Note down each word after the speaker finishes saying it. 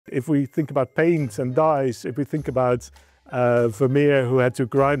If we think about paints and dyes, if we think about Vermeer, who had to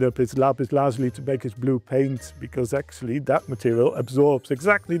grind up his lapis lazuli to make his blue paint, because actually that material absorbs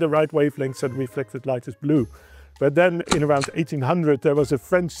exactly the right wavelengths and reflected light as blue. But then in around 1800, there was a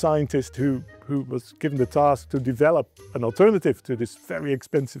French scientist who was given the task to develop an alternative to this very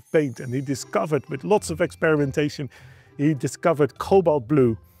expensive paint. And he discovered, with lots of experimentation, he discovered cobalt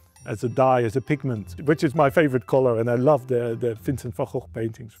blue as a dye, as a pigment, which is my favorite color. And I love the Vincent van Gogh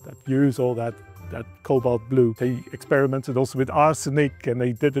paintings that use all that cobalt blue. They experimented also with arsenic, and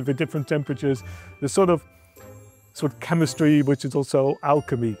they did it with different temperatures. The sort of chemistry, which is also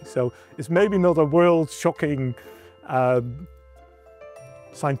alchemy. So it's maybe not a world-shocking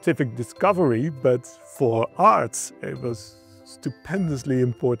scientific discovery, but for arts it was stupendously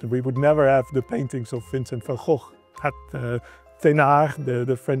important. We would never have the paintings of Vincent van Gogh had Thénard,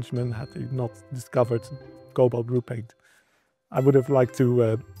 the Frenchman, had he not discovered cobalt blue paint. I would have liked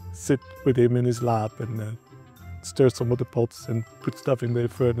to sit with him in his lab and stir some of the pots and put stuff in the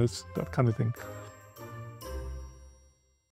furnace, that kind of thing.